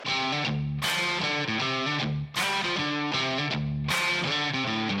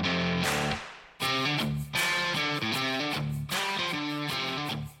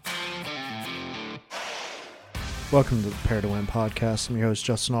Welcome to the Prepare to Win podcast. I'm your host,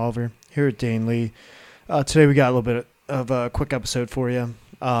 Justin Oliver, here at Dane Lee. Today we got a little bit of a quick episode for you.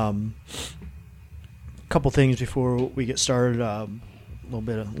 Couple things before we get started.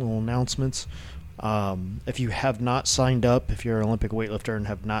 Little announcements. If you have not signed up, if you're an Olympic weightlifter and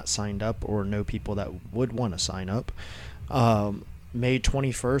have not signed up or know people that would want to sign up, May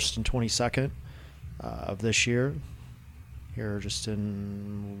 21st and 22nd of this year, here just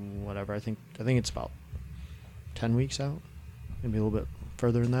in whatever, I think it's about 10 weeks out, maybe a little bit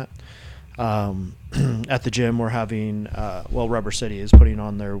further than that. At the gym, we're having, Rubber City is putting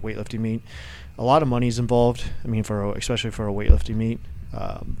on their weightlifting meet. A lot of money's involved. I mean, especially for a weightlifting meet.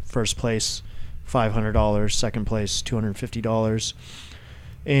 First place, $500. Second place, $250.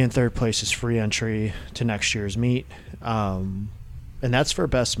 And third place is free entry to next year's meet. And that's for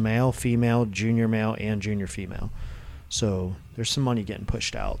best male, female, junior male, and junior female. So there's some money getting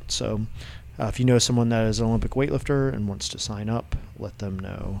pushed out. So if you know someone that is an Olympic weightlifter and wants to sign up, let them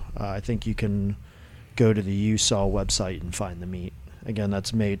know. I think you can go to the USAW website and find the meet. Again,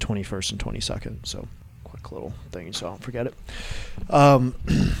 that's May 21st and 22nd. So quick little thing so I don't forget it.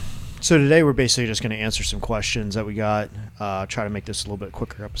 So today we're basically just going to answer some questions that we got, try to make this a little bit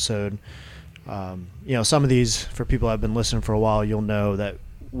quicker episode. Some of these, for people that have been listening for a while, you'll know that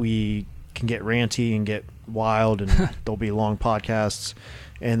we can get ranty and get wild, and there'll be long podcasts.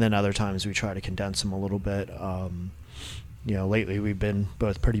 And then other times we try to condense them a little bit. Lately we've been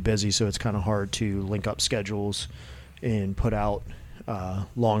both pretty busy, so it's kind of hard to link up schedules and put out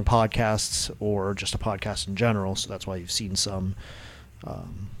long podcasts or just a podcast in general. So that's why you've seen some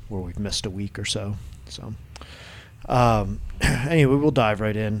where we've missed a week or so. So anyway, we'll dive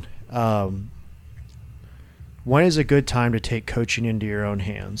right in. When is a good time to take coaching into your own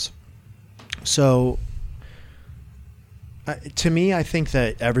hands? So to me, I think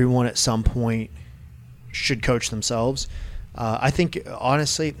that everyone at some point should coach themselves. I think,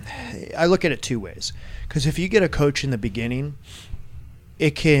 honestly, I look at it two ways. Because if you get a coach in the beginning,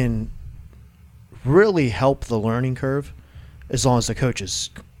 it can really help the learning curve as long as the coach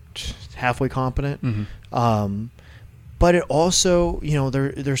is halfway competent. Mm-hmm. But it also,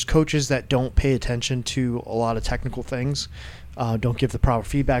 there's coaches that don't pay attention to a lot of technical things, don't give the proper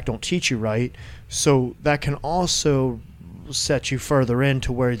feedback, don't teach you right. So that can also set you further in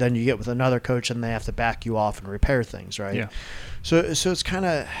to where then you get with another coach and they have to back you off and repair things, right? Yeah. So it's kind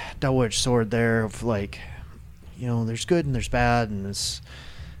of double-edged sword there of like, there's good and there's bad, and it's,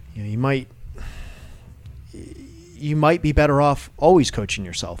 you might be better off always coaching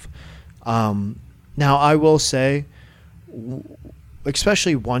yourself. Now I will say,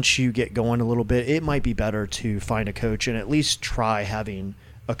 especially once you get going a little bit, it might be better to find a coach and at least try having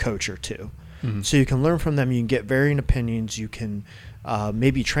a coach or two. Mm-hmm. So you can learn from them. You can get varying opinions. You can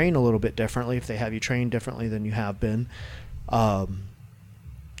maybe train a little bit differently if they have you train differently than you have been. The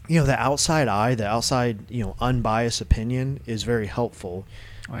outside eye, the outside, unbiased opinion is very helpful.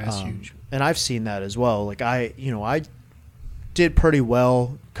 Oh, that's huge. And I've seen that as well. Like I did pretty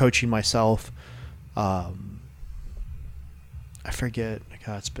well coaching myself. I forget.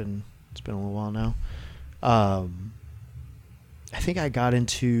 God, it's been a little while now. I think I got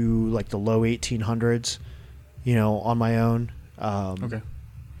into like the low 1800s, on my own. Okay.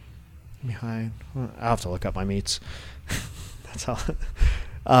 I'll have to look up my meets. That's how.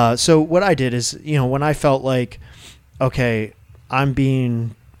 So what I did is, when I felt like, okay, I'm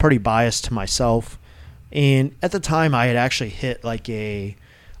being pretty biased to myself, and at the time I had actually hit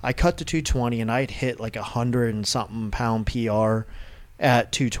I cut to 220 and I had hit like 100 and something pound PR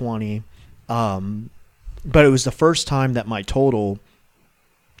at 220. But it was the first time that my total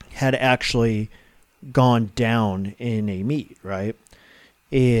had actually gone down in a meet, right?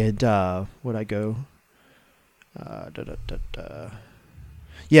 And would I go?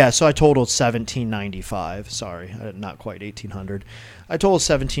 Yeah, so I totaled 1795. Sorry, not quite 1800. I totaled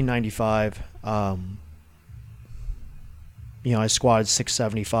 1795. I squatted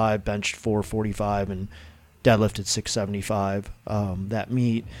 675, benched 445, and deadlifted 675 that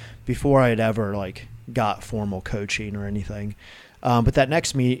meet before I had ever got formal coaching or anything. But that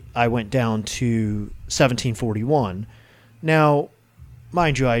next meet, I went down to 1741. Now,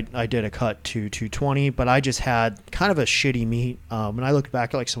 mind you, I did a cut to 220, but I just had kind of a shitty meet. And I looked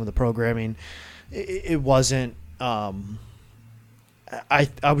back at some of the programming. It wasn't I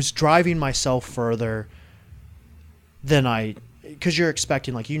was driving myself further than because you're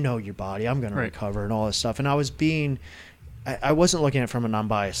expecting, your body, I'm going to recover and all this stuff. And I wasn't looking at it from an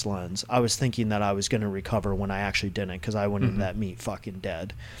unbiased lens. I was thinking that I was going to recover when I actually didn't, because I went into that meet fucking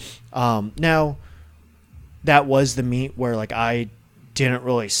dead. Now, that was the meet where I didn't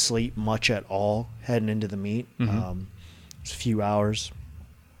really sleep much at all heading into the meet. It was a few hours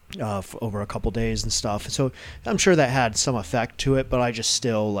over a couple days and stuff. So I'm sure that had some effect to it, but I just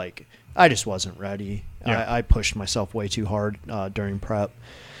still I just wasn't ready. Yeah. I pushed myself way too hard during prep.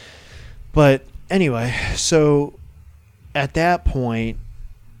 But anyway, so at that point,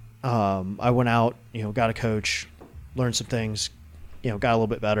 I went out, got a coach, learned some things, got a little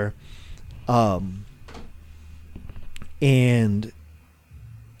bit better. And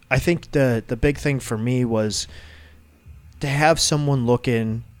I think the big thing for me was to have someone look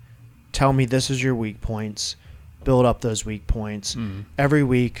in, tell me this is your weak points, build up those weak points. Every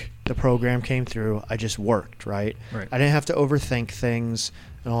week the program came through, I just worked, right? I didn't have to overthink things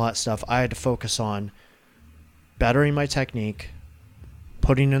and all that stuff. I had to focus on bettering my technique,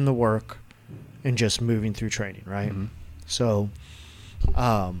 putting in the work, and just moving through training, right? So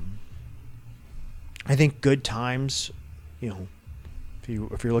I think good times, if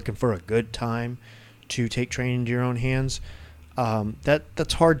you're looking for a good time to take training into your own hands,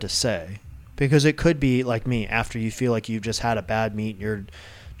 that's hard to say, because it could be like me, after you feel like you've just had a bad meet, you're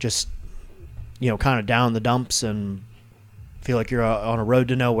just kind of down in the dumps and feel like you're on a road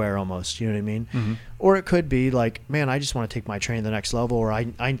to nowhere almost, you know what I mean? Or it could be like, man, I just want to take my training to the next level, or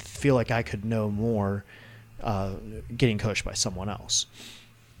I feel like I could know more getting coached by someone else.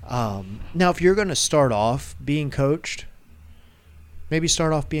 Now, if you're going to start off being coached, maybe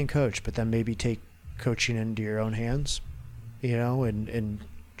start off being coached, but then maybe take coaching into your own hands, and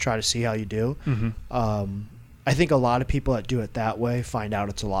try to see how you do. I think a lot of people that do it that way find out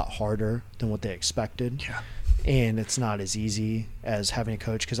it's a lot harder than what they expected. Yeah. And it's not as easy as having a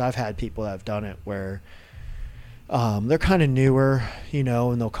coach, because I've had people that have done it where they're kind of newer,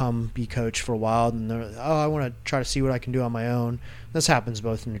 and they'll come be coached for a while, and they're, I want to try to see what I can do on my own. This happens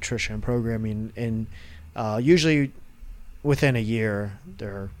both in nutrition and programming, and usually within a year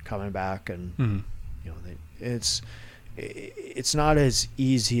they're coming back, and it's not as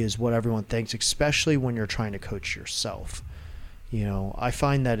easy as what everyone thinks, especially when you're trying to coach yourself. I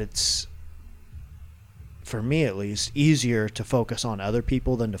find that it's, for me at least, easier to focus on other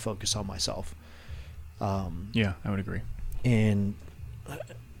people than to focus on myself. Yeah, I would agree. And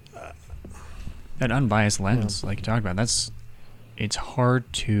that unbiased lens, like you talked about, it's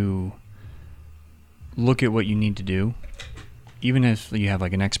hard to look at what you need to do, even if you have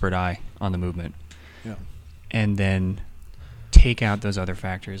like an expert eye on the movement. Yeah. And then take out those other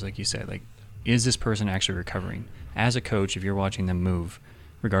factors, like you said, like, is this person actually recovering? As a coach, if you're watching them move,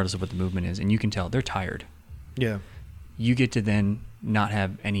 regardless of what the movement is, and you can tell they're tired. Yeah. You get to then not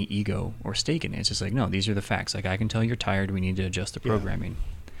have any ego or stake in it. It's just like, no, these are the facts. Like, I can tell you're tired. We need to adjust the programming.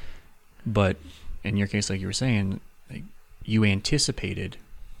 But in your case, like you were saying, like, you anticipated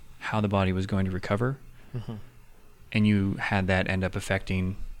how the body was going to recover, and you had that end up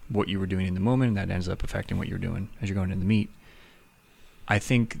affecting what you were doing in the moment, and that ends up affecting what you're doing as you're going into the meet. I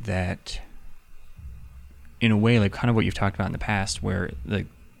think that, in a way, like kind of what you've talked about in the past, where like,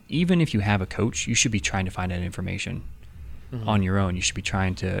 even if you have a coach, you should be trying to find that information on your own. You should be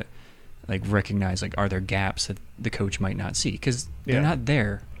trying to like recognize, like, are there gaps that the coach might not see? Because they're not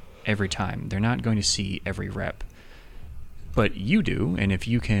there every time. They're not going to see every rep. But you do, and if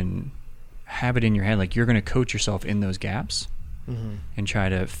you can have it in your head, like you're going to coach yourself in those gaps and try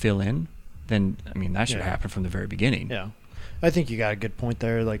to fill in, then, I mean, that should happen from the very beginning. Yeah. I think you got a good point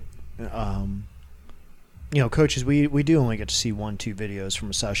there. Like, coaches, we do only get to see 1-2 videos from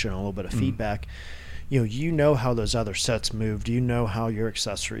a session, a little bit of feedback. You know how those other sets moved. You know how your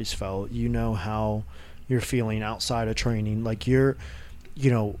accessories felt. You know how you're feeling outside of training. Like, you're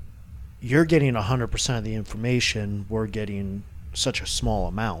getting 100% of the information. We're getting such a small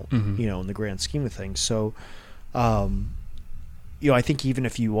amount, in the grand scheme of things. So, I think even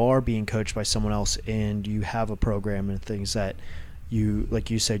if you are being coached by someone else and you have a program and things that you, like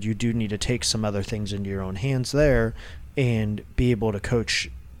you said, you do need to take some other things into your own hands there and be able to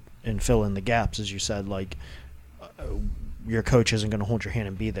coach and fill in the gaps, as you said. Like, your coach isn't going to hold your hand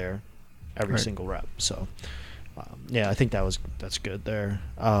and be there every single rep. So, I think that's good there.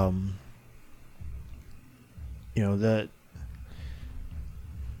 That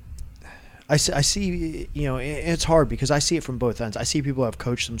I see, it's hard because I see it from both ends. I see people who have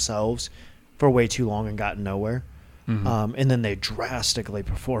coached themselves for way too long and gotten nowhere. And then they drastically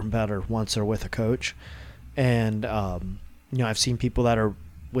perform better once they're with a coach. And, I've seen people that are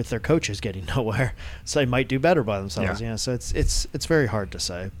with their coaches getting nowhere, so they might do better by themselves. Yeah. So it's very hard to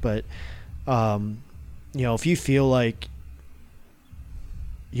say. But, if you feel like,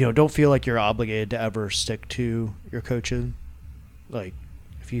 don't feel like you're obligated to ever stick to your coaching. Like,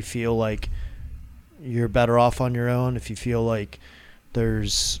 if you feel like you're better off on your own, if you feel like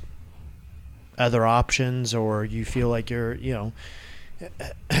there's other options, or you feel like you're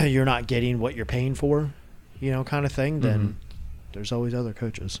you're not getting what you're paying for, kind of thing, then there's always other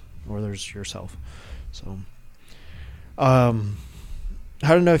coaches, or there's yourself. So how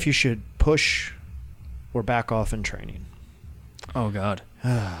to know if you should push or back off in training? Oh God.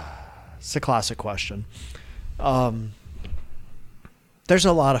 It's a classic question. There's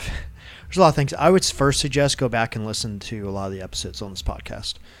a lot of things. I would first suggest go back and listen to a lot of the episodes on this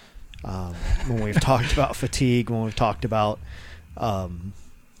podcast. When we've talked about fatigue, when we've talked about,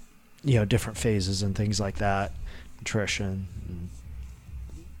 different phases and things like that, nutrition.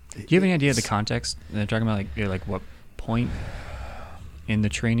 Do you have any idea of the context they're talking about? Like what point in the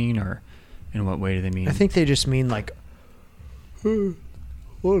training, or in what way do they mean? I think they just mean like, hold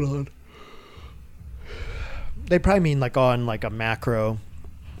on. They probably mean like on like a macro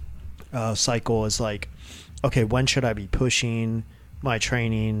cycle is like, okay, when should I be pushing my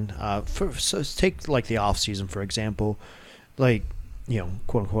training? So take like the off season, for example, like,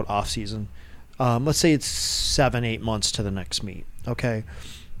 quote unquote off season. Let's say it's 7-8 months to the next meet. Okay.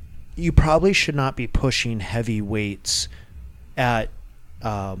 You probably should not be pushing heavy weights at,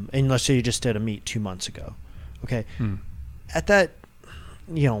 and let's say you just did a meet 2 months ago. Okay. At that,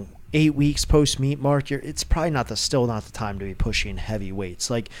 8 weeks post meet mark, it's probably still not the time to be pushing heavy weights.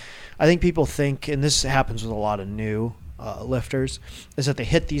 Like, I think people think, and this happens with a lot of new lifters, is that they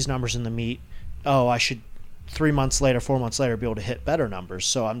hit these numbers in the meet. Oh, I should 3 months later, 4 months later, be able to hit better numbers.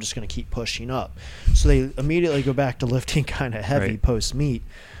 So I'm just going to keep pushing up. So they immediately go back to lifting kind of heavy post meet.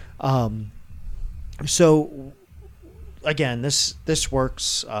 So again, this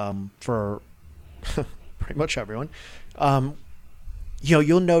works for pretty much everyone.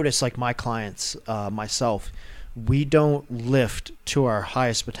 You'll notice, like my clients, myself, we don't lift to our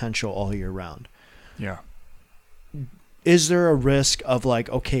highest potential all year round. Yeah. Is there a risk of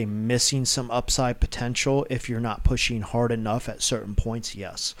missing some upside potential if you're not pushing hard enough at certain points?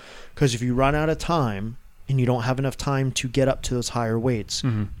 Yes. Because if you run out of time and you don't have enough time to get up to those higher weights,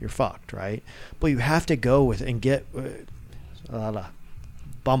 you're fucked, right? But you have to go with and get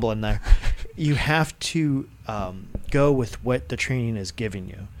bumbling there. You have to go with what the training is giving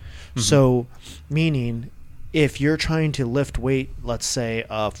you. So, meaning, if you're trying to lift weight, let's say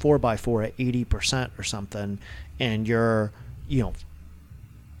 4x4 at 80% or something, and you're,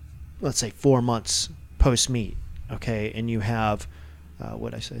 let's say 4 months post meet, okay, and you have,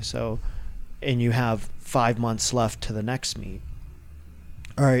 and you have 5 months left to the next meet.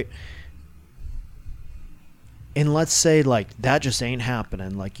 All right. And let's say that just ain't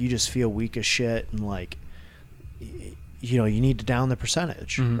happening. You just feel weak as shit, and you need to down the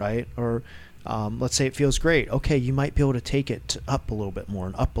percentage, right? Or let's say it feels great. Okay, you might be able to take it up a little bit more,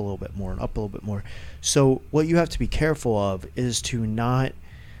 and up a little bit more, and up a little bit more. So what you have to be careful of is to not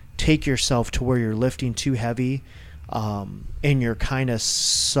take yourself to where you're lifting too heavy, and you're kind of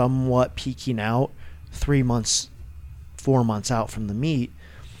somewhat peaking out 3 months, 4 months out from the meet.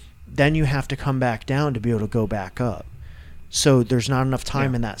 Then you have to come back down to be able to go back up. So there's not enough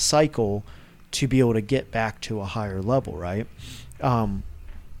time in that cycle to be able to get back to a higher level, right?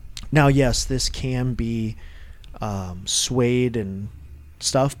 Now, yes, this can be swayed and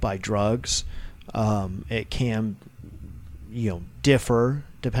stuff by drugs. It can, differ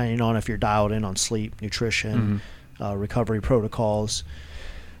depending on if you're dialed in on sleep, nutrition, recovery protocols.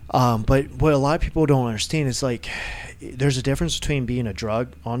 But what a lot of people don't understand is there's a difference between being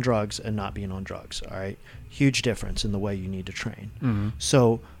on drugs and not being on drugs. All right. Huge difference in the way you need to train.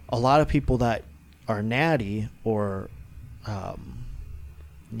 So a lot of people that are natty, or,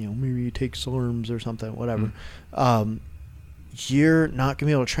 maybe you take SARMs or something, whatever. You're not going to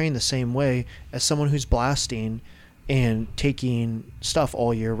be able to train the same way as someone who's blasting and taking stuff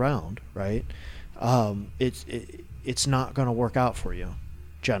all year round. Right. It's not going to work out for you.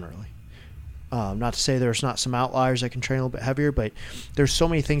 Generally, not to say there's not some outliers that can train a little bit heavier, but there's so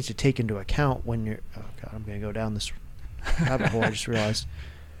many things to take into account when you're. Oh God, I'm going to go down this rabbit hole. I just realized,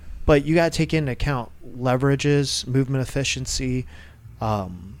 but you got to take into account leverages, movement efficiency,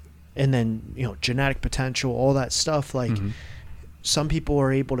 and then genetic potential, all that stuff. Some people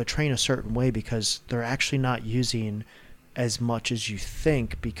are able to train a certain way because they're actually not using as much as you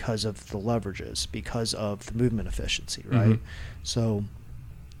think because of the leverages, because of the movement efficiency, right? So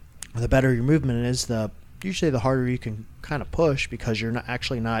the better your movement is, usually the harder you can kind of push, because you're not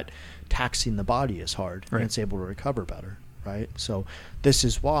taxing the body as hard, and it's able to recover better, right? So this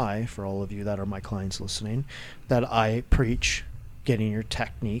is why, for all of you that are my clients listening, that I preach getting your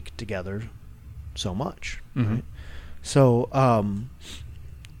technique together so much, right? So,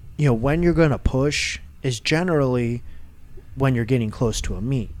 when you're going to push is generally when you're getting close to a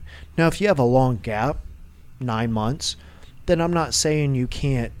meet. Now, if you have a long gap, 9 months, then I'm not saying you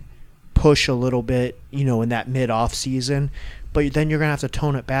can't push a little bit, in that mid-off season, but then you're going to have to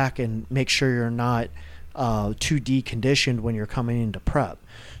tone it back and make sure you're not too deconditioned when you're coming into prep.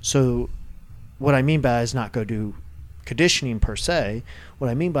 So what I mean by that is not go do conditioning per se. What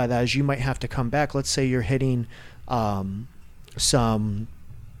I mean by that is you might have to come back. Let's say you're hitting some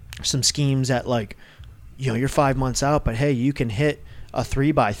schemes at you're 5 months out, but hey, you can hit a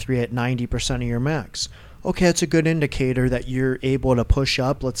 3x3 at 90% of your max. Okay, that's a good indicator that you're able to push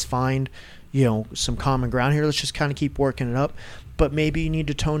up. Let's find, some common ground here. Let's just kind of keep working it up. But maybe you need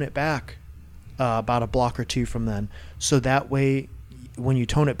to tone it back about a block or two from then. So that way, when you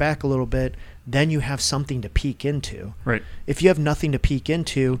tone it back a little bit, then you have something to peek into. Right. If you have nothing to peek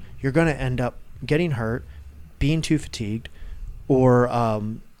into, you're going to end up getting hurt, being too fatigued, or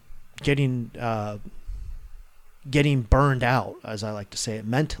getting burned out, as I like to say it,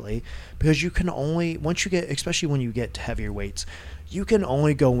 mentally, because you can only, especially when you get to heavier weights, you can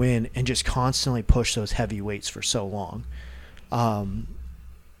only go in and just constantly push those heavy weights for so long. And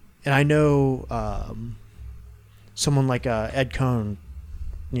I know someone like Ed Cohn,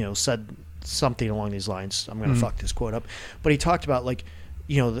 said something along these lines. I'm going to fuck this quote up, but he talked about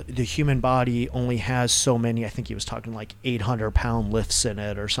the human body only has so many, I think he was talking 800-pound lifts in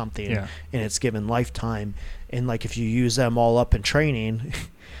it or something in its given lifetime. And if you use them all up in training,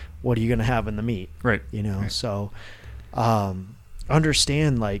 what are you going to have in the meet? Right. Right. So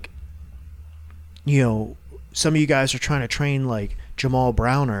understand some of you guys are trying to train Jamal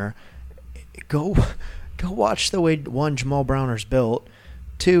Browner. Go watch the way, one, Jamal Browner's built,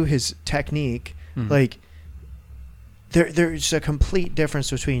 two, his technique. There's a complete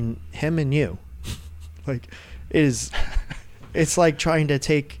difference between him and you. It's like trying to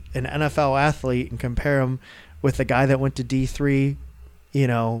take an NFL athlete and compare him with the guy that went to D3,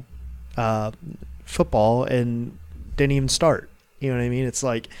 football and didn't even start. You know what I mean? It's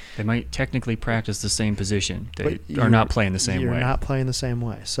like they might technically practice the same position. They are not playing the same way. You're not playing the same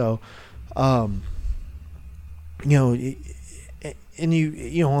way. So, and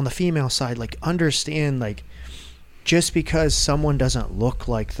you on the female side, understand, just because someone doesn't look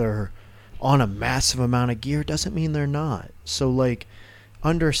like they're on a massive amount of gear doesn't mean they're not. So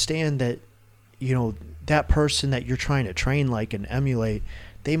understand that, that person that you're trying to train and emulate,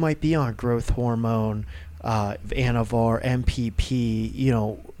 they might be on growth hormone, Anavar, MPP,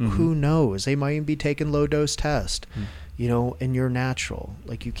 who knows? They might even be taking low dose test, and you're natural.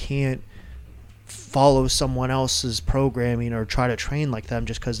 You can't follow someone else's programming or try to train like them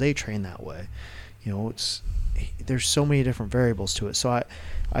just because they train that way. There's so many different variables to it. So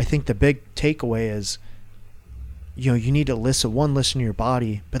I think the big takeaway is, you need to listen to your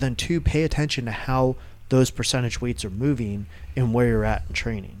body, but then two, pay attention to how those percentage weights are moving and where you're at in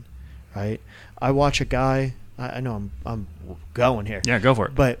training, right? I watch a guy, I know I'm going here. Yeah, go for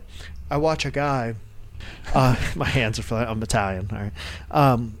it. But I watch a guy, my hands are flat, I'm Italian, all right.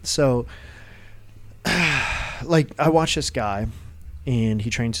 So I watch this guy and he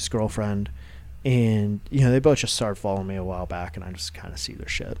trains his girlfriend, and they both just started following me a while back, and I just kind of see their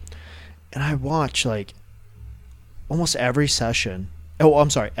shit. And I watch almost every session.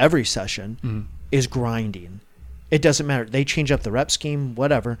 Every session is grinding. It doesn't matter. They change up the rep scheme,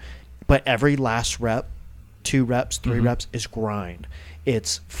 whatever, but every last rep, 2 reps, 3 reps is grind.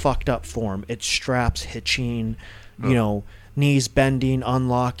 It's fucked up form. It's straps hitching, knees bending,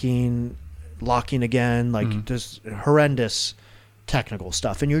 unlocking, locking again, just horrendous technical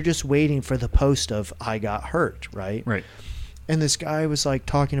stuff. And you're just waiting for the post of I got hurt, right? Right. And this guy was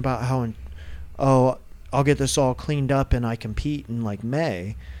talking about how, I'll get this all cleaned up and I compete in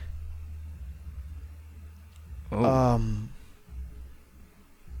May. Bro,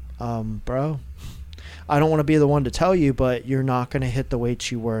 I don't want to be the one to tell you, but you're not going to hit the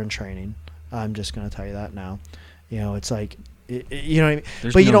weights you were in training. I'm just going to tell you that now. It's you know what I mean?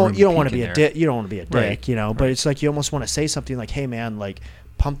 There's but no you don't want to be a dick. You don't want to be a dick, Right. But it's you almost want to say something hey man,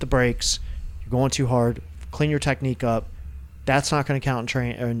 pump the brakes. You're going too hard. Clean your technique up. That's not going to count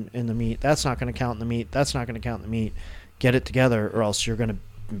in the meet. That's not going to count in the meet. That's not going to count in the meet. Get it together, or else you're going to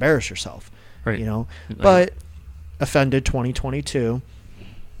embarrass yourself. Right. But offended 2022.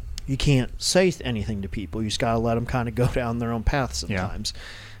 You can't say anything to people. You just got to let them kind of go down their own path sometimes.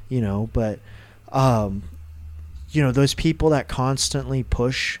 But those people that constantly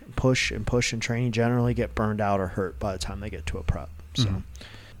push in training generally get burned out or hurt by the time they get to a prep. So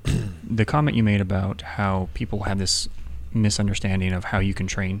the comment you made about how people have this misunderstanding of how you can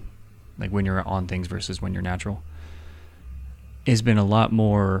train, when you're on things versus when you're natural, has been a lot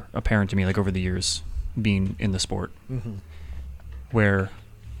more apparent to me over the years being in the sport. where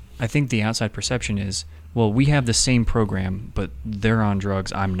I think the outside perception is, well, we have the same program, but they're on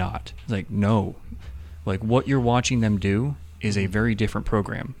drugs, I'm not. It's like, no. Like, what you're watching them do is a very different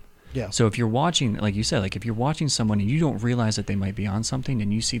program. Yeah. So if you're watching, like you said, like if you're watching someone and you don't realize that they might be on something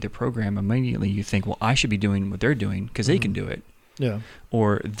and you see the program, immediately you think, well, I should be doing what they're doing because they can do it. Yeah.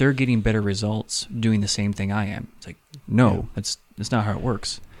 Or they're getting better results doing the same thing I am. It's like, no, that's not how it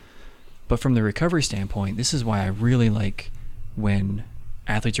works. But from the recovery standpoint, this is why I really like when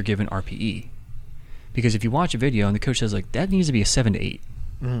athletes are given RPE. Because if you watch a video and the coach says, like, that needs to be a 7 to 8.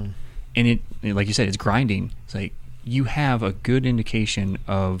 And it, like you said, it's grinding. It's like, you have a good indication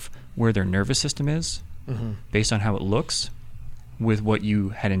of where their nervous system is based on how it looks with what you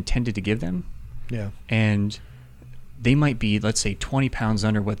had intended to give them. Yeah. And they might be, let's say, 20 pounds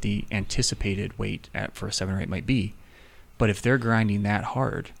under what the anticipated weight for a 7 or 8 might be. But if they're grinding that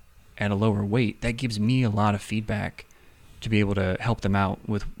hard at a lower weight, that gives me a lot of feedback to be able to help them out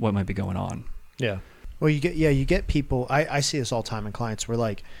with what might be going on. Yeah. Well, you get people, I see this all the time in clients where,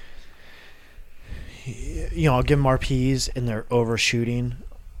 like, you know, I'll give them RPs and they're overshooting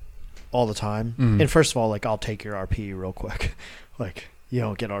all the time. And first of all, like, I'll take your RP real quick. Like, you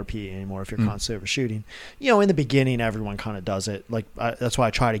don't get RP anymore if you're constantly overshooting. You know, in the beginning, everyone kind of does it. Like, that's why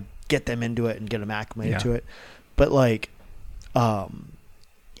I try to get them into it and get them acclimated to it. But, like,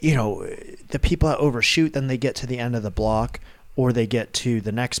 you know, the people that overshoot, then they get to the end of the block or they get to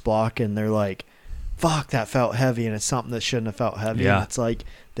the next block and they're like, fuck, that felt heavy, and it's something that shouldn't have felt heavy. Yeah. And it's like,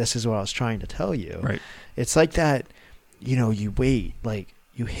 this is what I was trying to tell you. Right. It's like that, you know, you wait, like,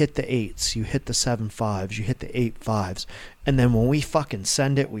 you hit the 8s, you hit the 7.5s, you hit the 8.5s, and then when we fucking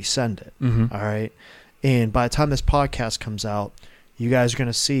send it, we send it. All right? And by the time this podcast comes out, you guys are going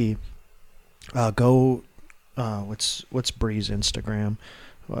to see, what's Bree's Instagram?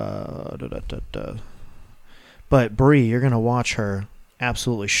 But Bree, you're going to watch her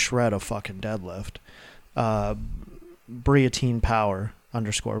absolutely shred a fucking deadlift. Breatine Power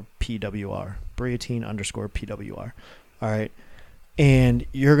 _PWR. Breatine _PWR. All right. And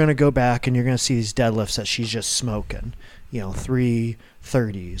you're going to go back and you're going to see these deadlifts that she's just smoking. You know,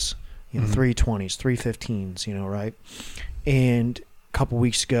 330s, you know, 320s, 315s, you know, right? And a couple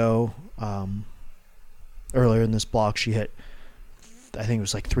weeks ago, earlier in this block, she hit, I think it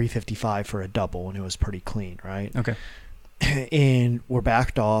was like 355 for a double, and it was pretty clean, right? Okay. And we're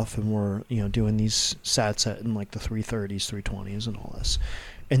backed off and we're, you know, doing these sats in like the 330s, 320s and all this.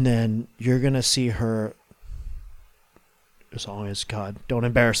 And then you're going to see her, as long as, God, don't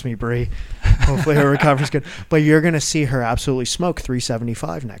embarrass me, Bree. Hopefully her recovery's good. But you're going to see her absolutely smoke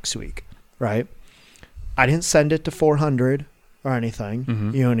 375 next week, right? I didn't send it to 400 or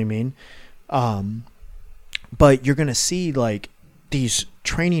anything. You know what I mean? But you're going to see, like, these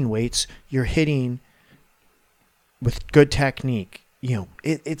training weights you're hitting with good technique. You know,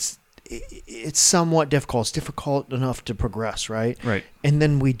 it's somewhat difficult. It's difficult enough to progress, right? Right. And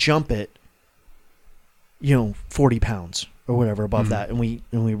then we jump it, you know, 40 pounds or whatever above that, and we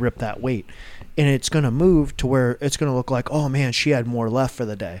rip that weight, and it's going to move to where it's going to look like, oh man, she had more left for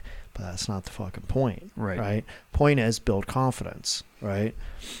the day. But that's not the fucking point. Right. Point is build confidence, right?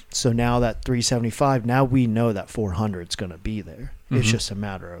 So now that 375, now we know that 400 is going to be there. It's just a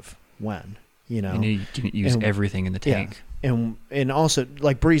matter of when, you know. And you can use everything in the tank. Yeah. And also,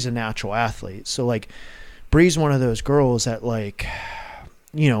 like, Bree's a natural athlete. So, like, Bree's one of those girls that, like,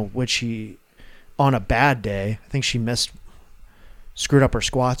 you know, when she, on a bad day, I think she screwed up her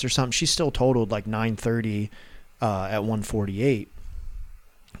squats or something, she still totaled like 930 at 148.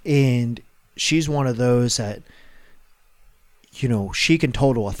 And she's one of those that, you know, she can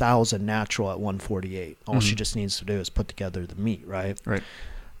total 1,000 natural at 148. All she just needs to do is put together the meet, right? Right.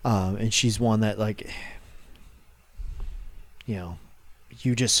 And she's one that, like, you know,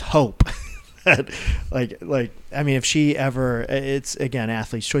 you just hope that, like, I mean, if she ever, it's, again,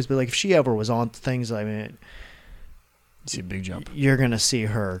 athlete's choice, but, like, if she ever was on things, I mean, You see a big jump. You're going to see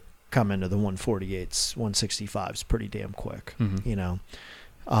her come into the 148s, 165s pretty damn quick, you know.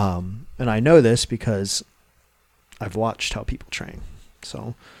 And I know this because I've watched how people train.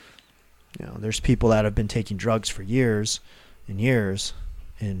 So, you know, there's people that have been taking drugs for years and years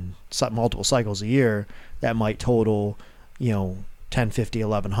and multiple cycles a year that might total, you know, 1050,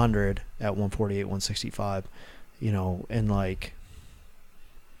 1100 at 148, 165, you know, and, like,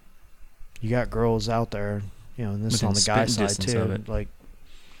 you got girls out there, you know, and this is on the guy side too. Like,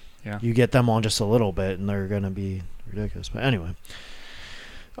 you get them on just a little bit and they're going to be ridiculous. But anyway,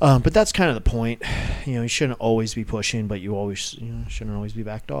 but that's kind of the point. You know, you shouldn't always be pushing, but you always, you know, shouldn't always be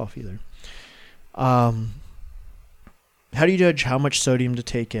backed off either. How do you judge how much sodium to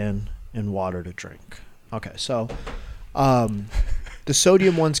take in and water to drink? Okay, so The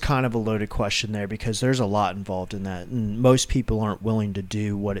sodium one's kind of a loaded question there because there's a lot involved in that, and most people aren't willing to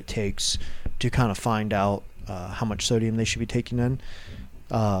do what it takes to kind of find out how much sodium they should be taking in.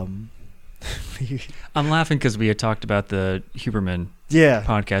 I'm laughing because we had talked about the Huberman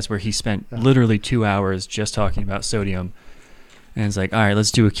podcast where he spent literally 2 hours just talking about sodium, and it's like, all right,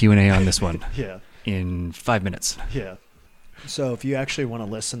 let's do a Q&A on this one in 5 minutes. Yeah. So if you actually want to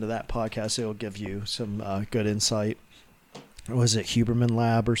listen to that podcast, it'll give you some good insight. Was it Huberman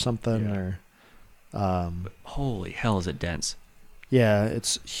Lab or something? Yeah. Or holy hell, is it dense? Yeah,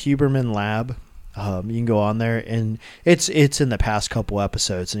 it's Huberman Lab. You can go on there, and it's in the past couple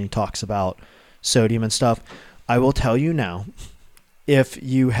episodes, and he talks about sodium and stuff. I will tell you now, if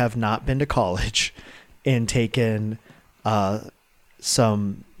you have not been to college and taken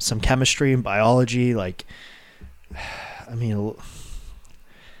some chemistry and biology, like, I mean,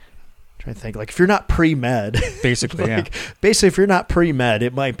 trying to think, like, if you're not pre-med, basically, basically, if you're not pre-med,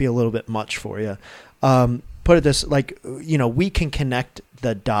 it might be a little bit much for you. Put it this, like, we can connect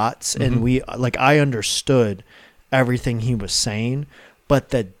the dots, and I understood everything he was saying, but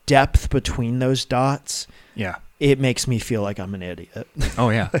the depth between those dots, it makes me feel like I'm an idiot. Oh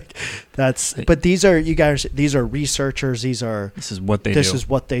yeah. But these are researchers. This is what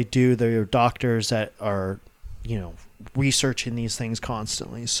they do. They're doctors that are, researching these things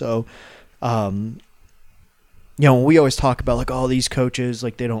constantly. So, we always talk about like, oh, these coaches,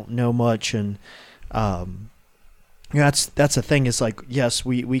 like, they don't know much. And, that's the thing is, like, yes,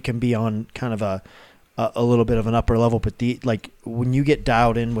 we can be on kind of a little bit of an upper level, but when you get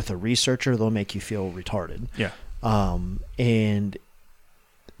dialed in with a researcher, they'll make you feel retarded. Yeah. And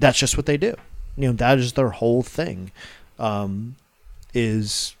that's just what they do. That is their whole thing,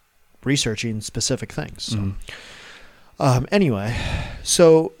 is researching specific things. So. Anyway,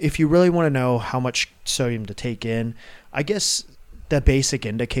 so if you really want to know how much sodium to take in, I guess the basic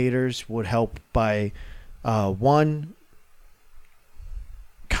indicators would help by, one,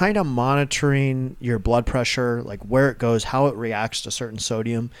 kind of monitoring your blood pressure, like where it goes, how it reacts to certain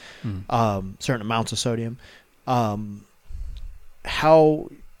sodium, certain amounts of sodium, how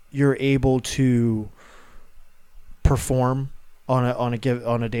you're able to perform on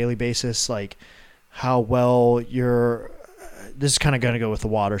a daily basis, like how well this is kind of going to go with the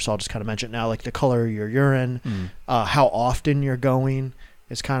water, so I'll just kind of mention it now, like the color of your urine, how often you're going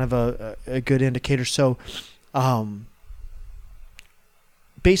is kind of a good indicator. So,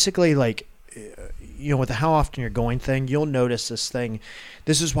 basically, like, with the how often you're going thing, you'll notice this thing.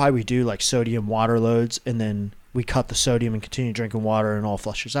 This is why we do like sodium water loads, and then we cut the sodium and continue drinking water, and all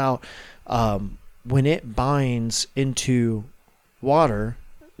flushes out. When it binds into water,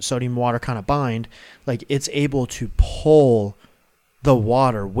 sodium water kind of bind, like, it's able to pull the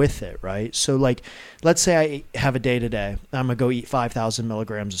water with it, right? So, like, let's say I have a day today. I'm going to go eat 5,000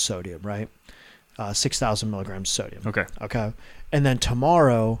 milligrams of sodium, right? 6,000 milligrams of sodium. Okay. And then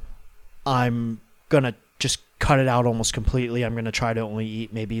tomorrow, I'm going to just cut it out almost completely. I'm going to try to only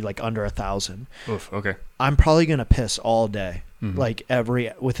eat maybe like under 1,000. Oof, okay. I'm probably going to piss all day, like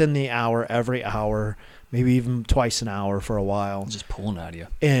within the hour, every hour, maybe even twice an hour for a while. Just pulling out of you.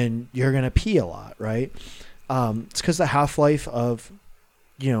 And you're going to pee a lot, right? It's because the half-life of,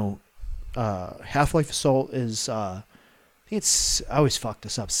 half-life of salt is, I always fuck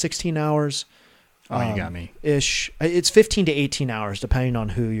this up, 16 hours. Oh, you got me. Ish. It's 15 to 18 hours, depending on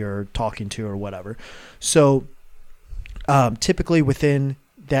who you're talking to or whatever. So, typically within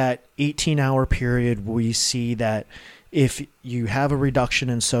that 18-hour period, we see that if you have a reduction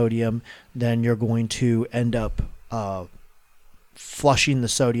in sodium, then you're going to end up flushing the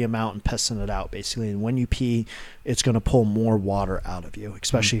sodium out and pissing it out, basically. And when you pee, it's going to pull more water out of you,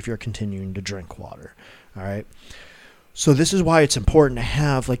 especially if you're continuing to drink water. All right. So this is why it's important to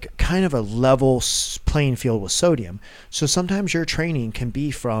have like kind of a level playing field with sodium. So sometimes your training can be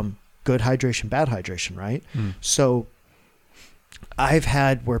from good hydration, bad hydration, right? So I've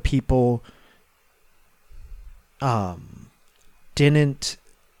had where people didn't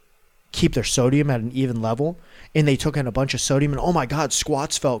keep their sodium at an even level, and they took in a bunch of sodium, and oh my God,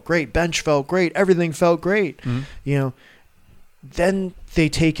 squats felt great, bench felt great, everything felt great. Then they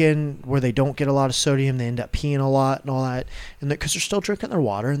take in where they don't get a lot of sodium, they end up peeing a lot and all that, and because they're still drinking their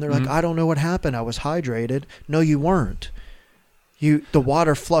water, and they're like, I don't know what happened, I was hydrated. No, you weren't. The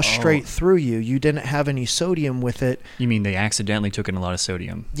water flushed straight through you. You didn't have any sodium with it. You mean they accidentally took in a lot of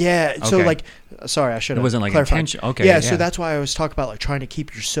sodium? Yeah. Okay. So like, sorry, I should have. It wasn't like clarified. Intention. Okay. Yeah. So that's why I was talking about like trying to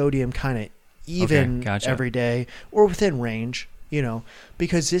keep your sodium kind of even every day or within range.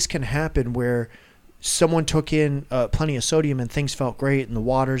 Because this can happen where someone took in plenty of sodium and things felt great and the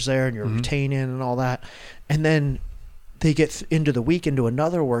water's there and you're retaining and all that, and then they get into the week, into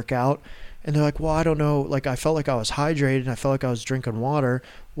another workout, and they're like, well, I don't know. Like, I felt like I was hydrated and I felt like I was drinking water.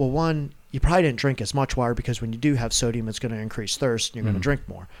 Well, one, you probably didn't drink as much water, because when you do have sodium, it's going to increase thirst and you're going to drink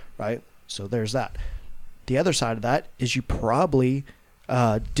more, right? So there's that. The other side of that is you probably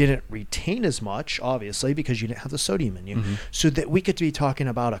didn't retain as much, obviously, because you didn't have the sodium in you. So that we could be talking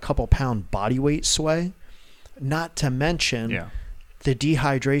about a couple pound body weight sway, not to mention the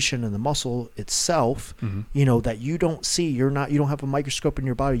dehydration in the muscle itself, you know, that you don't see. You don't have a microscope in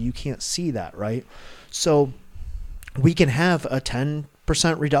your body. You can't see that, right? So we can have a 10%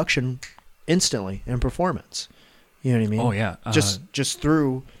 reduction instantly in performance. You know what I mean? Oh yeah. Just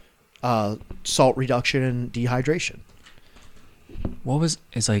through salt reduction and dehydration.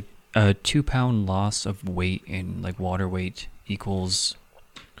 It's like a 2 pound loss of weight in like water weight equals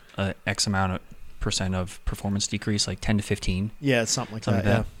X amount of percent of performance decrease, like 10 to 15. Yeah, it's something like that.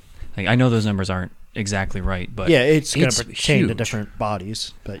 Yeah. Like, I know those numbers aren't exactly right, but yeah, it's going to pertain huge to different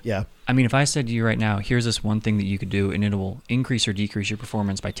bodies. But yeah, I mean, if I said to you right now, here's this one thing that you could do and it will increase or decrease your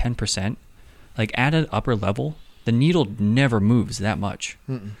performance by 10%, like at an upper level, the needle never moves that much.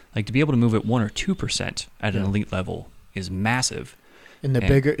 Like, to be able to move it 1 or 2% at an elite level is massive. And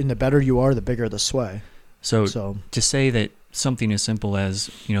the better you are, the bigger the sway. So to say that something as simple as,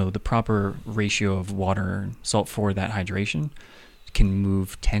 you know, the proper ratio of water and salt for that hydration can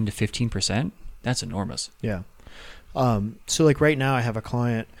move 10 to 15%, that's enormous. Yeah. So like right now I have a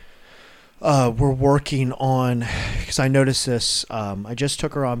client, we're working on, because I noticed this, I just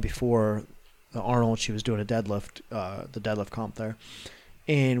took her on before Arnold. She was doing a deadlift, the deadlift comp there.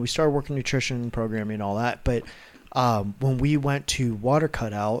 And we started working nutrition, programming, and all that. But when we went to water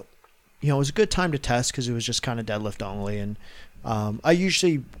cutout, you know, it was a good time to test because it was just kind of deadlift only. And I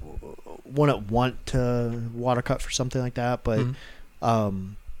usually wouldn't want to water cut for something like that. But, you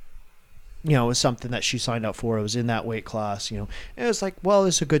know, it was something that she signed up for. It was in that weight class, you know. And it was like, well,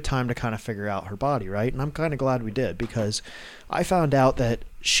 it's a good time to kind of figure out her body, right? And I'm kind of glad we did, because I found out that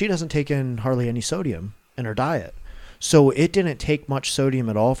she doesn't take in hardly any sodium in her diet. So it didn't take much sodium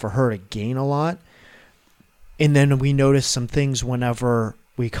at all for her to gain a lot. And then we noticed some things whenever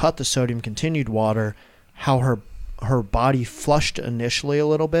we cut the sodium continued water, how her body flushed initially a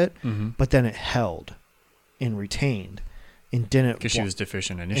little bit, but then it held and retained and didn't, because she was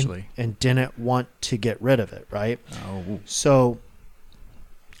deficient initially and didn't want to get rid of it, right? Oh. So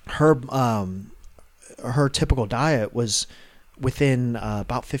her typical diet was within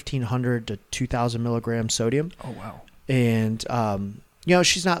about 1,500 to 2,000 milligrams sodium. Oh wow! And you know,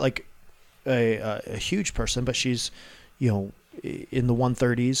 she's not like a huge person, but she's, you know, in the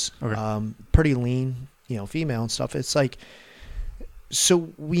 130s, okay. Pretty lean, you know, female and stuff. It's like, so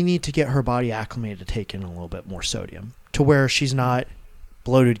we need to get her body acclimated to take in a little bit more sodium, to where she's not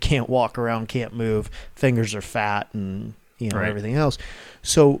bloated, can't walk around, can't move, fingers are fat, and, you know, everything else.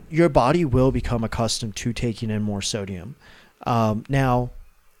 So your body will become accustomed to taking in more sodium. Now,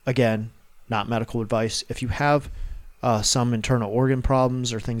 again, not medical advice. If you have some internal organ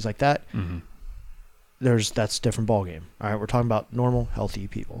problems or things like that, that's a different ballgame. All right, we're talking about normal, healthy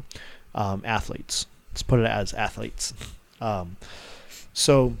people, athletes. Let's put it as athletes.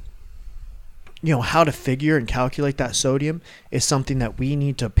 So, you know, how to figure and calculate that sodium is something that we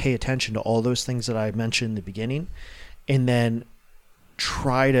need to pay attention to all those things that I mentioned in the beginning, and then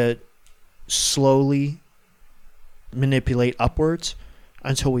try to slowly manipulate upwards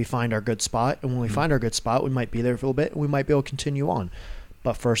until we find our good spot. And when we find our good spot, we might be there for a little bit and we might be able to continue on.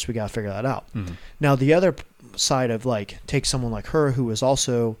 But first we got to figure that out. Now, the other side of, like, take someone like her who is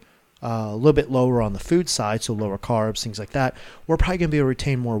also a little bit lower on the food side, so lower carbs, things like that, we're probably going to be able to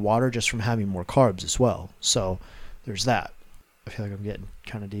retain more water just from having more carbs as well. So there's that. I feel like I'm getting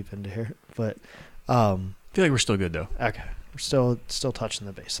kind of deep into here, but I feel like we're still good though. Okay, we're still touching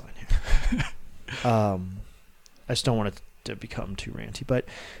the baseline here. I just don't want it to become too ranty, but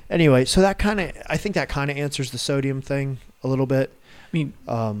anyway, so I think that kind of answers the sodium thing a little bit. I mean,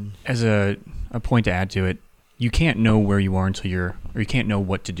 as a point to add to it, you can't know where you are you can't know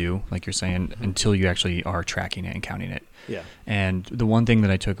what to do, like you're saying, until you actually are tracking it and counting it. Yeah. And the one thing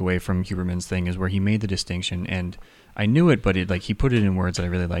that I took away from Huberman's thing is where he made the distinction, and I knew it, but he put it in words that I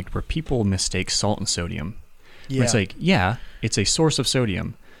really liked, where people mistake salt and sodium. Yeah. Where it's like, yeah, it's a source of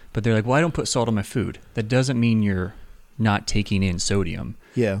sodium, but they're like, well, I don't put salt on my food. That doesn't mean you're not taking in sodium.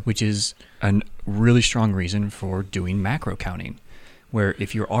 Yeah. Which is a really strong reason for doing macro counting, where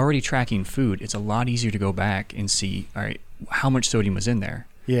if you're already tracking food, it's a lot easier to go back and see, all right, how much sodium was in there.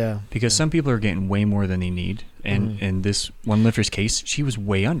 Yeah. Because some people are getting way more than they need. And in this one lifter's case, she was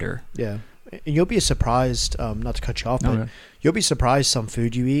way under. Yeah. And you'll be surprised, not to cut you off, but Okay. you'll be surprised some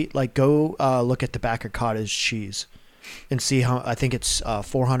food you eat. Like, go look at the back of cottage cheese. and see how. I think it's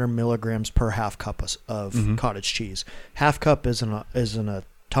 400 milligrams per half cup of cottage cheese. Half cup isn't a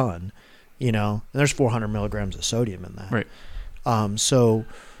ton, you know. And there's 400 milligrams of sodium in that. Right. So,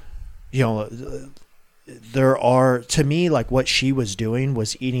 you know, there are, to me, like what she was doing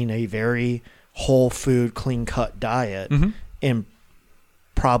was eating a very whole food, clean cut diet, and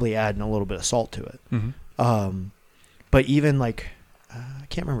probably adding a little bit of salt to it. But even like, I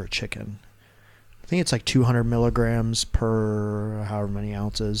can't remember chicken. I think it's like 200 milligrams per however many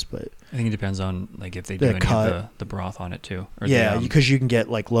ounces, but I think it depends on like if they do any of the broth on it too. Or yeah, because you can get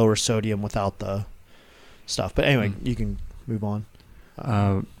like lower sodium without the stuff. But anyway, you can move on.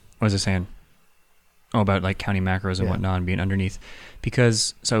 What was I saying? Oh, about like counting macros and whatnot and being underneath.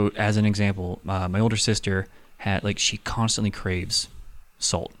 Because, so as an example, my older sister had, like, she constantly craves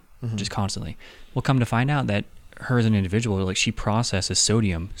salt, just constantly. Well, come to find out that her as an individual, like, she processes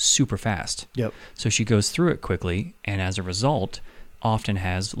sodium super fast. Yep. So she goes through it quickly, and as a result, often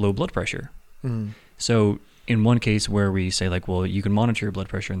has low blood pressure. So in one case where we say, like, well, you can monitor your blood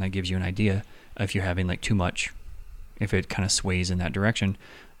pressure, and that gives you an idea if you're having, like, too much, if it kind of sways in that direction.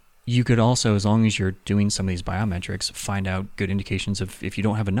 You could also, as long as you're doing some of these biometrics, find out good indications of if you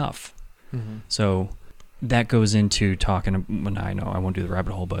don't have enough. So that goes into talking, when I know I won't do the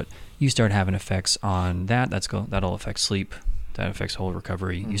rabbit hole, but you start having effects on that. That'll affect sleep. That affects whole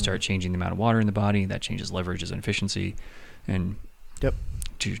recovery. You start changing the amount of water in the body. That changes leverages and efficiency. And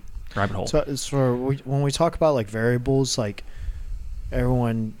to rabbit hole. So it's when we talk about like variables, like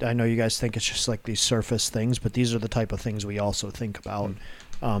everyone, I know you guys think it's just like these surface things, but these are the type of things we also think about.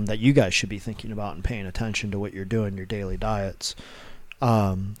 That you guys should be thinking about and paying attention to what you're doing, your daily diets.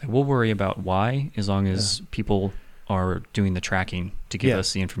 We'll worry about why, as long as people are doing the tracking to give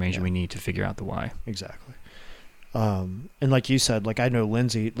us the information we need to figure out the why. Exactly. And like you said, like I know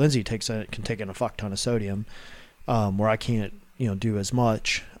Lindsay can take in a fuck ton of sodium, where I can't, do as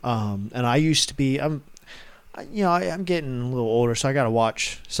much. And I used to be, I'm getting a little older, so I got to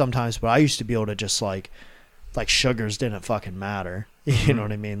watch sometimes, but I used to be able to just like sugars didn't fucking matter. You know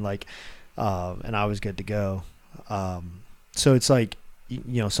what I mean? Like, and I was good to go. So it's like,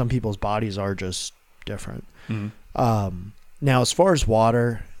 some people's bodies are just different. Now, as far as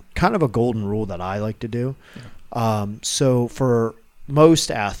water, kind of a golden rule that I like to do. So for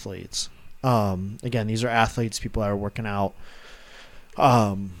most athletes, again, these are athletes, people that are working out.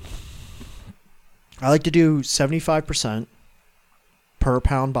 I like to do 75% per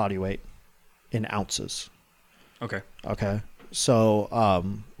pound body weight in ounces. Okay. So,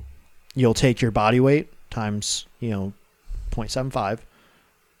 you'll take your body weight times, 0.75,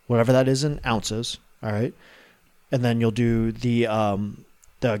 whatever that is in ounces. All right. And then you'll do the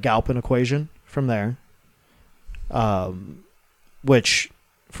Galpin equation from there. Which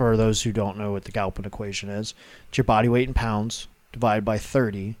for those who don't know what the Galpin equation is, it's your body weight in pounds divided by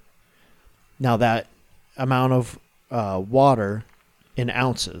 30. Now that amount of, water in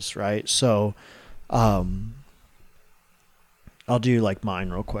ounces, right? So, I'll do like mine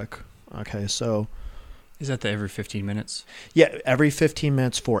real quick. Okay, so is that the every 15 minutes? Yeah, every 15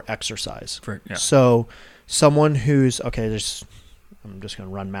 minutes for exercise. Yeah. So someone who's I'm just going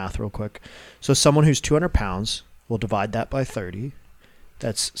to run math real quick. So someone who's 200 pounds, we'll divide that by 30.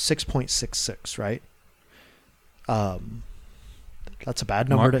 That's 6.66, right? That's a bad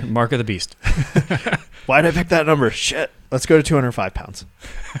number. Mark of the beast. Why did I pick that number? Shit. Let's go to 205 pounds.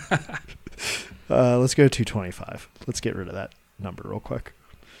 Let's go to 225. Let's get rid of that number real quick.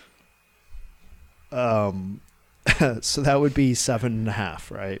 So that would be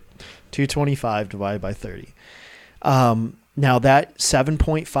 7.5, right? 225 divided by 30. Now that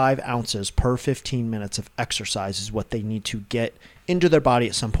 7.5 ounces per 15 minutes of exercise is what they need to get into their body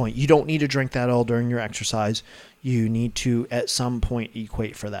at some point. You don't need to drink that all during your exercise. You need to, at some point,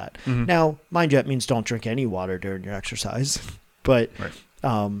 equate for that. Now, mind you, that means don't drink any water during your exercise, but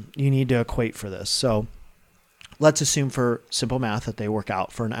you need to equate for this. So let's assume for simple math that they work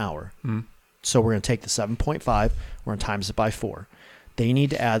out for an hour. So we're going to take the 7.5, we're going to times it by 4. They need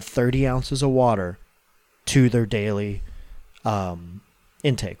to add 30 ounces of water to their daily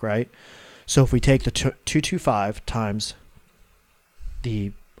intake, right? So if we take the 225 times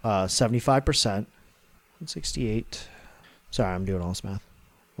the 75%, 168. Sorry, I'm doing all this math.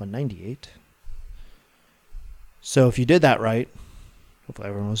 198. So if you did that right, hopefully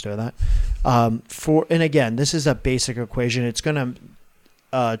everyone was doing that. And again, this is a basic equation. It's going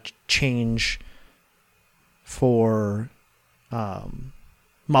to change for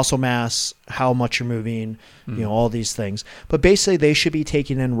muscle mass, how much you're moving, all these things. But basically, they should be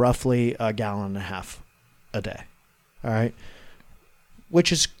taking in roughly 1.5 gallons a day. All right,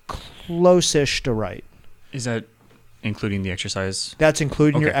 which is close-ish to right. Is that including the exercise. That's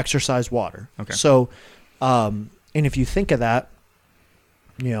including your Okay. exercise water. Okay. So, and if you think of that,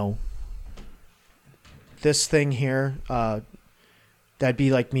 this thing here, that'd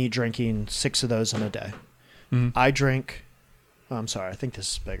be like me drinking 6 of those in a day. Mhm. I drink, I'm sorry, I think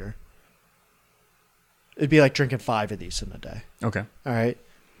this is bigger. It'd be like drinking 5 of these in a day. Okay. All right.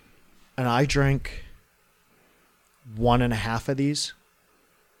 And I drink 1.5 of these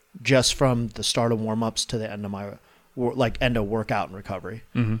just from the start of warm-ups to the end of my end of workout and recovery.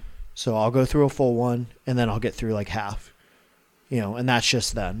 Mm-hmm. So I'll go through a full one and then I'll get through like half, and that's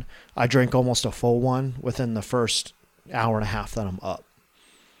just then. I drink almost a full one within the first hour and a half that I'm up.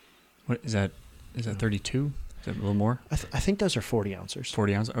 What is that? Is that 32? Is that a little more? I think those are 40 ounces.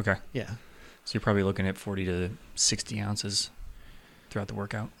 40 ounces? Okay. Yeah. So you're probably looking at 40 to 60 ounces throughout the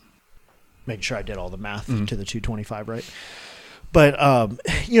workout. Making sure I did all the math Mhm. to the 225, right? But, and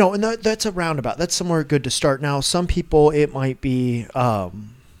that's a roundabout. That's somewhere good to start. Now, some people, it might be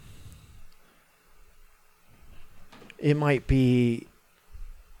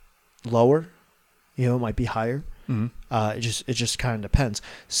lower, it might be higher. Mm-hmm. It just kind of depends.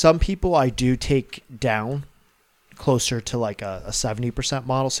 Some people I do take down closer to like a 70%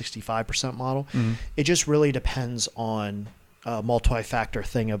 model, 65% model. Mm-hmm. It just really depends on a multi-factor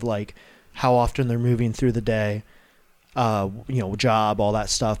thing of like how often they're moving through the day, job, all that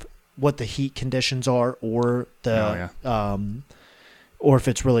stuff, what the heat conditions are, or or if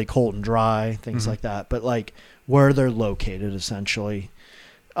it's really cold and dry, things like that. But like where they're located essentially.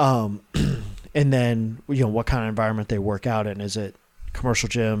 And then, what kind of environment they work out in. Is it commercial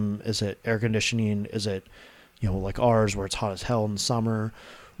gym? Is it air conditioning? Is it, like ours where it's hot as hell in the summer?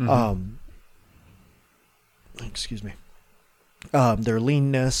 Mm-hmm. Excuse me. Their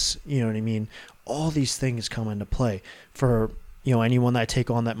leanness, you know what I mean? All these things come into play for, anyone that I take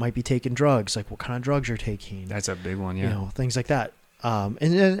on that might be taking drugs, like what kind of drugs you're taking. That's a big one, yeah. Things like that. And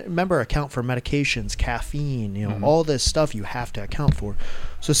then remember, account for medications, caffeine, Mhm. all this stuff you have to account for.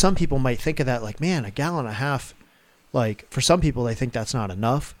 So some people might think of that like, man, 1.5 gallons, like for some people, they think that's not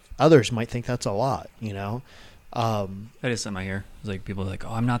enough. Others might think that's a lot, That is something I hear. It's like people are like,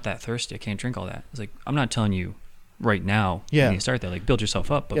 oh, I'm not that thirsty. I can't drink all that. It's like, I'm not telling you right now when you start that, like build yourself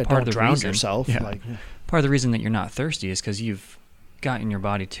up. But part don't of the drown reason, yourself. Yeah, Like, part of the reason that you're not thirsty is because you've gotten your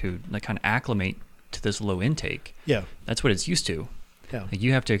body to like kind of acclimate to this low intake. yeah, That's what it's used to. yeah. Like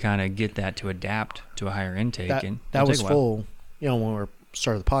you have to kind of get that to adapt to a higher intake. That it'll was take a while. full, when we were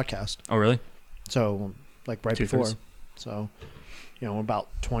started the podcast. Oh, really? So like right 2/3. before. So, about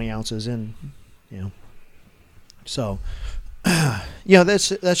 20 ounces in, So, that's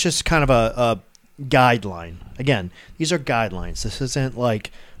just kind of a guideline. Again, these are guidelines. This isn't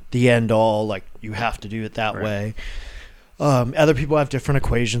like the end all, like you have to do it that Right. way. Other people have different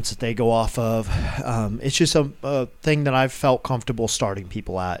equations that they go off of. It's just a thing that I've felt comfortable starting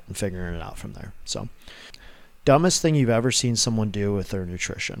people at and figuring it out from there. So, dumbest thing you've ever seen someone do with their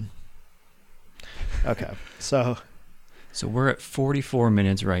nutrition. Okay, so we're at 44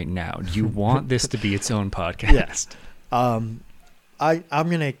 minutes right now. Do you want this to be its own podcast? yes, I'm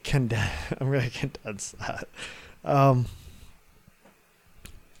gonna condense that.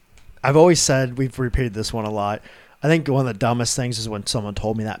 I've always said, we've repeated this one a lot. I think one of the dumbest things is when someone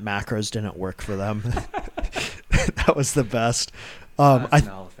told me that macros didn't work for them. That was the best.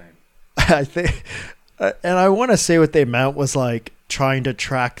 I think, and I want to say what they meant was like trying to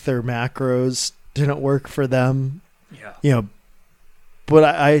track their macros didn't work for them. Yeah. But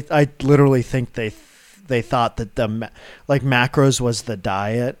I literally think they thought that macros was the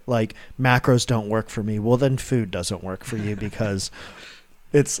diet. Like macros don't work for me. Well, then food doesn't work for you because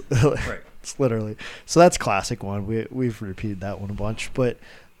it's Right. it's literally. So that's a classic one. We've repeated that one a bunch. But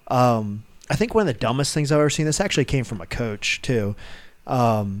I think one of the dumbest things I've ever seen, this actually came from a coach too,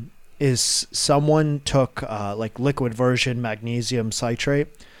 is someone took like liquid version magnesium citrate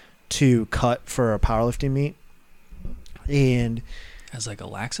to cut for a powerlifting meet. And As like a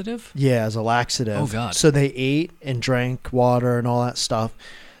laxative? yeah, as a laxative. Oh, God. So they ate and drank water and all that stuff.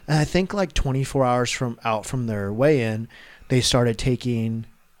 And I think like 24 hours from their weigh-in, they started taking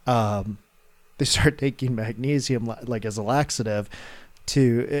magnesium like as a laxative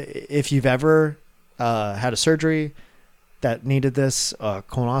to, if you've ever had a surgery that needed this,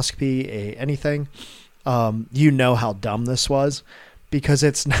 colonoscopy, anything, how dumb this was, because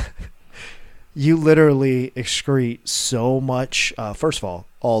it's not, you literally excrete so much. First of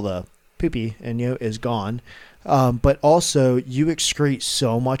all the poopy in you is gone. But also you excrete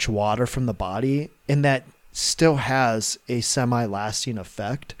so much water from the body, and that still has a semi-lasting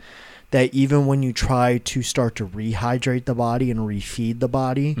effect, that even when you try to start to rehydrate the body and refeed the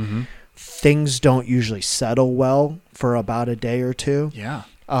body, Mm-hmm. things don't usually settle well for about a day or two. Yeah.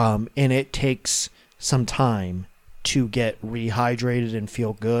 And it takes some time to get rehydrated and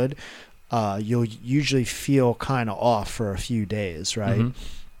feel good. You'll usually feel kind of off for a few days, right? Mhm.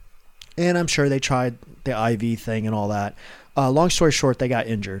 And I'm sure they tried the IV thing and all that. Long story short, they got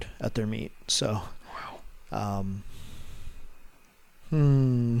injured at their meet. So,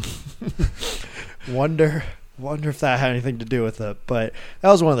 wonder if that had anything to do with it. But that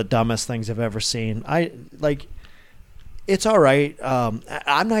was one of the dumbest things I've ever seen. It's all right.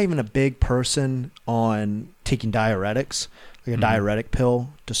 I'm not even a big person on taking diuretics, like a diuretic pill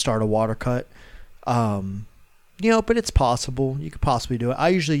to start a water cut. But it's possible. You could possibly do it. I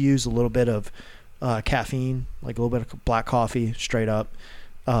usually use a little bit of caffeine, like a little bit of black coffee straight up,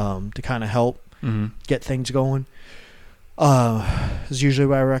 to kind of help get things going. Is usually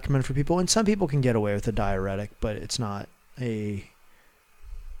what I recommend for people. And some people can get away with a diuretic, but it's not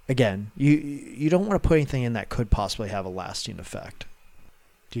again, you don't want to put anything in that could possibly have a lasting effect.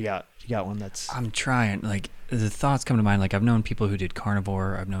 You got one that's... I'm trying. Like, the thoughts come to mind. Like, I've known people who did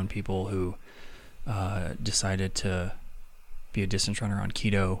carnivore. I've known people who decided to be a distance runner on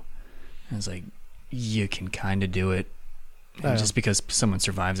keto. And it's like, you can kind of do it. And just because someone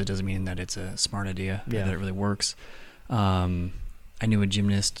survives it doesn't mean that it's a smart idea or that it really works. I knew a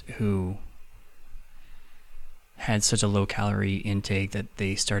gymnast who had such a low calorie intake that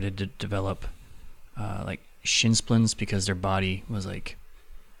they started to develop like shin splints because their body was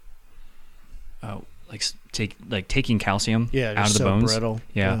taking calcium out of the bones. Brittle.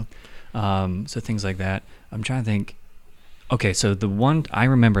 Yeah. So things like that. I'm trying to think. Okay, so the one I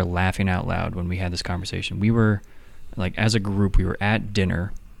remember laughing out loud when we had this conversation. We were as a group, we were at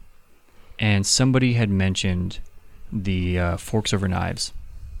dinner, and somebody had mentioned the Forks Over Knives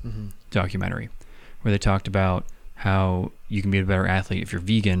documentary, where they talked about how you can be a better athlete if you're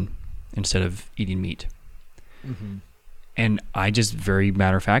vegan instead of eating meat. And I just very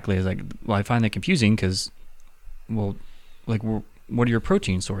matter-of-factly was like, well, I find that confusing because, what are your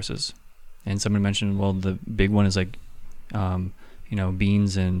protein sources? And someone mentioned, well, the big one is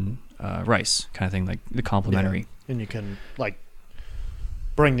beans and rice kind of thing, like the complementary. Yeah. And you can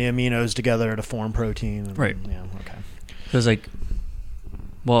bring the aminos together to form protein. Right. Yeah. Okay. So it's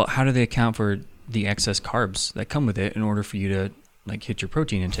well, how do they account for the excess carbs that come with it in order for you to hit your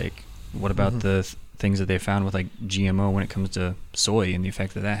protein intake? What about the things that they found with GMO when it comes to soy and the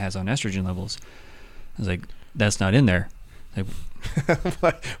effect that has on estrogen levels? I was like, that's not in there.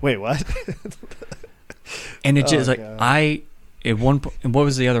 Wait, what? And it just what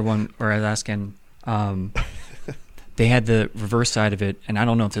was the other one where I was asking, they had the reverse side of it, and I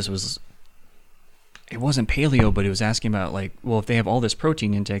don't know if it wasn't paleo, but it was asking about if they have all this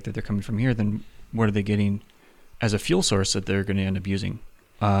protein intake that they're coming from here, then what are they getting as a fuel source that they're going to end up using?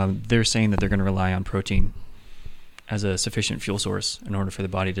 They're saying that they're going to rely on protein as a sufficient fuel source in order for the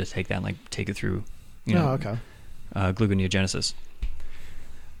body to take that and take it through, gluconeogenesis.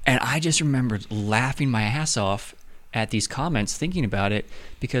 And I just remembered laughing my ass off at these comments, thinking about it,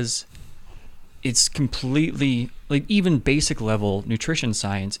 because it's completely even basic level nutrition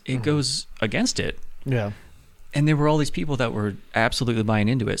science, it goes against it. Yeah. And there were all these people that were absolutely buying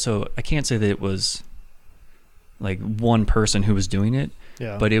into it. So I can't say that it was one person who was doing it.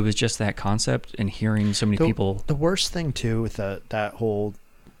 Yeah. But it was just that concept and hearing so many people. The worst thing too with that whole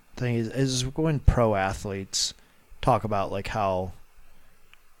thing is when pro athletes talk about how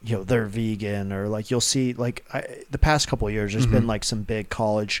they're vegan, or you'll see the past couple of years there's been some big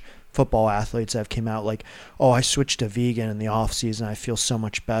college football athletes that have came out I switched to vegan in the off season, I feel so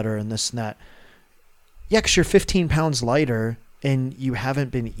much better and this and that. Yeah, because you're 15 pounds lighter and you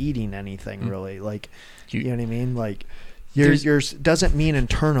haven't been eating anything really. You know what I mean? Yours doesn't mean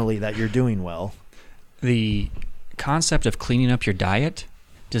internally that you're doing well. The concept of cleaning up your diet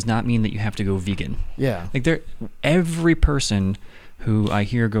does not mean that you have to go vegan. Yeah. Every person who I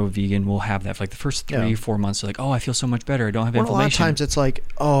hear go vegan will have that for the first 3-4 months. They're I feel so much better. I don't have inflammation. A lot of times it's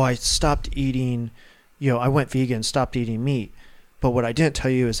I stopped eating, I went vegan, stopped eating meat. But what I didn't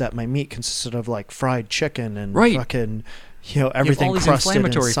tell you is that my meat consisted of fried chicken and fucking, everything all these crusted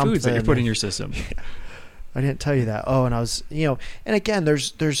inflammatory in something. Foods that you're putting in your system. I didn't tell you that. Oh, and I was, and again,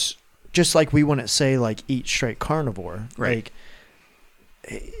 there's just we wouldn't say eat straight carnivore. Right.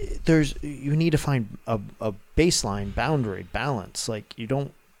 You need to find a baseline boundary balance. You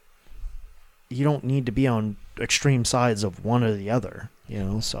don't need to be on extreme sides of one or the other,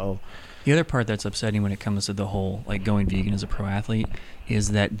 so. The other part that's upsetting when it comes to the whole going vegan as a pro athlete is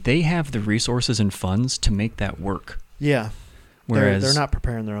that they have the resources and funds to make that work. Yeah. Whereas they're not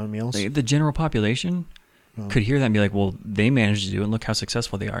preparing their own meals. The general population, could hear that and be like, well, they managed to do it and look how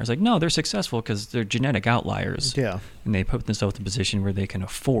successful they are. It's like, no, they're successful because they're genetic outliers. Yeah. And they put themselves in a position where they can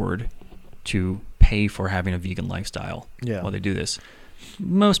afford to pay for having a vegan lifestyle Yeah. while they do this.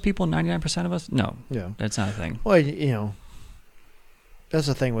 Most people, 99% of us, no. Yeah. That's not a thing. Well, you know, that's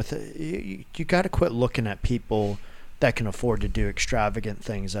the thing with it. You got to quit looking at people that can afford to do extravagant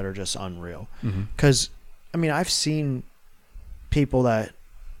things that are just unreal. Because, I mean, I've seen people that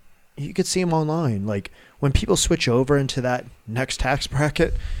you could see them online. Like when people switch over into that next tax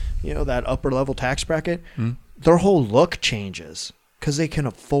bracket, you know, that upper level tax bracket, their whole look changes because they can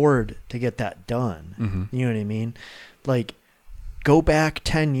afford to get that done. You know what I mean? Like, go back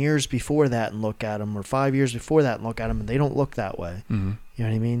 10 years before that and look at them, or 5 years before that and look at them, and they don't look that way. You know what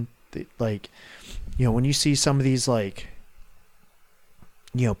I mean? Like, you know, when you see some of these, like,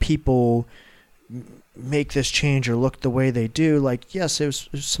 you know, people make this change or look the way they do, like, yes, there's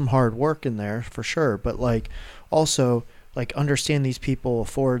some hard work in there for sure, but like also like understand these people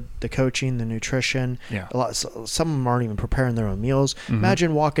afford the coaching, the nutrition. Yeah. Some of them aren't even preparing their own meals.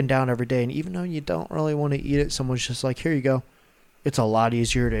 Imagine walking down every day, and even though you don't really want to eat it, someone's just like, here you go. It's a lot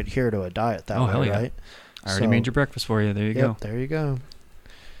easier to adhere to a diet that way, hell yeah. right? I already made your breakfast for you. There you go. There you go.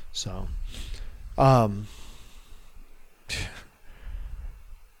 So,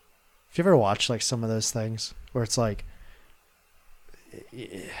 if you ever watch like some of those things where it's like,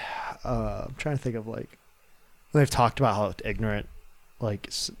 I'm trying to think of like, they've talked about how ignorant like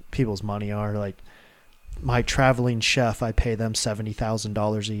people's money are. Like, my traveling chef, I pay them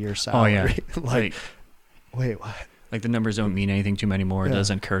 $70,000 a year salary. Oh yeah. Like, wait, what? Like the numbers don't mean anything to them anymore. It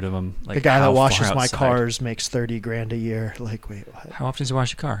doesn't occur to them. Like the guy that how washes far my outside. cars makes $30,000 a year. Like, wait, what? How often does he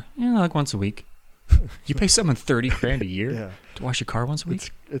wash your car? Yeah, like once a week. You pay someone $30,000 a year Yeah. to wash your car once a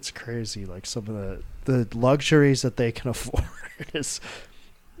week? It's crazy. Like some of the luxuries that they can afford is,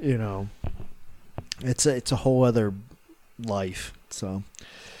 you know, it's a whole other life. So,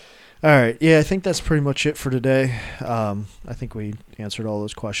 all right. Yeah, I think that's pretty much it for today. I think we answered all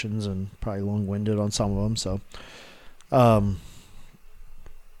those questions and probably long-winded on some of them. So,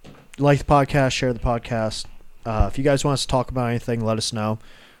 like the podcast, share the podcast. If you guys want us to talk about anything, let us know.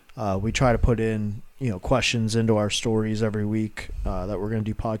 We try to put in, you know, questions into our stories every week that we're going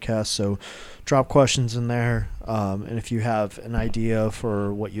to do podcasts. So drop questions in there. And if you have an idea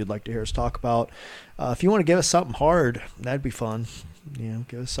for what you'd like to hear us talk about, if you want to give us something hard, that'd be fun. You know,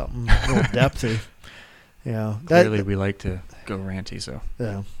 give us something a little depthy. You know, Clearly we like to go ranty, so.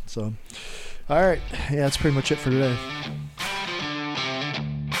 Yeah. So, all right. Yeah, that's pretty much it for today.